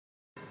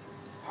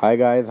Hi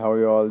guys, how are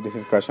you all? This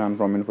is Kashan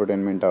from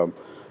Infotainment Hub.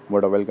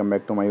 Welcome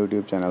back to my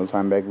YouTube channel. So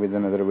I'm back with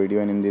another video,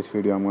 and in this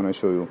video I'm gonna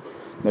show you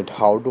that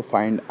how to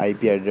find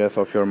IP address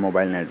of your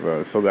mobile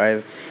network. So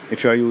guys,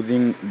 if you are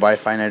using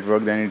Wi-Fi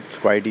network, then it's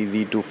quite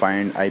easy to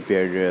find IP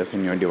address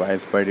in your device.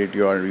 But if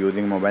you are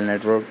using mobile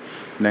network,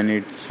 then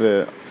it's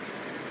a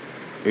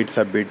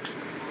bit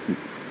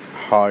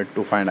hard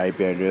to find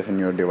IP address in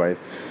your device.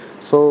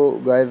 So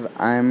guys,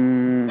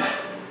 I'm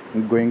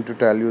going to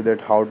tell you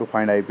that how to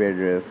find IP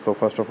address. So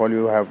first of all,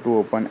 you have to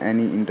open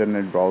any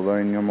internet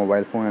browser in your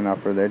mobile phone, and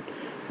after that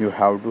you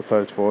have to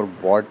search for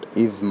what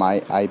is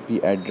my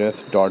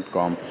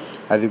ipaddress.com.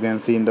 As you can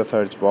see in the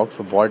search box,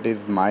 what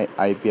is my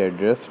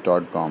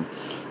ipaddress.com.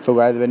 So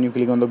guys, when you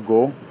click on the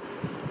go,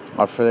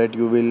 after that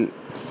you will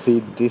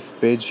see this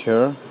page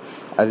here.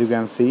 As you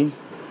can see,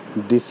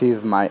 this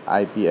is my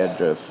IP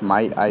address.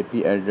 My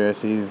IP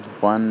address is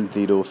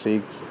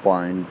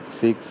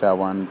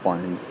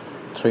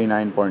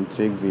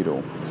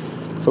 106.67.39.60.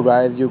 So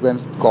guys, you can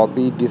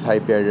copy this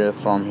IP address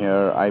from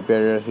here. IP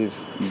address is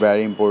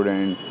very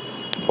important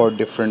for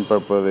different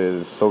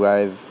purposes. So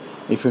guys,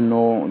 if you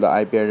know the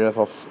IP address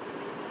of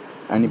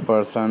any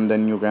person,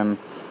 then you can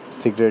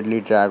secretly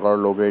track or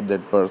locate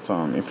that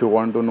person. If you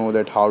want to know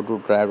that how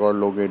to track or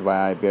locate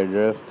via IP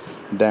address,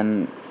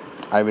 then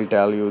I will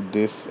tell you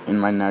this in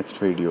my next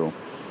video.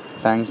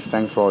 Thanks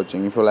for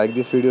watching. If you like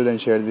this video, then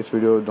share this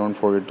video. Don't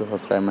forget to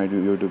subscribe my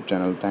YouTube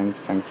channel. Thanks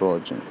for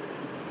watching.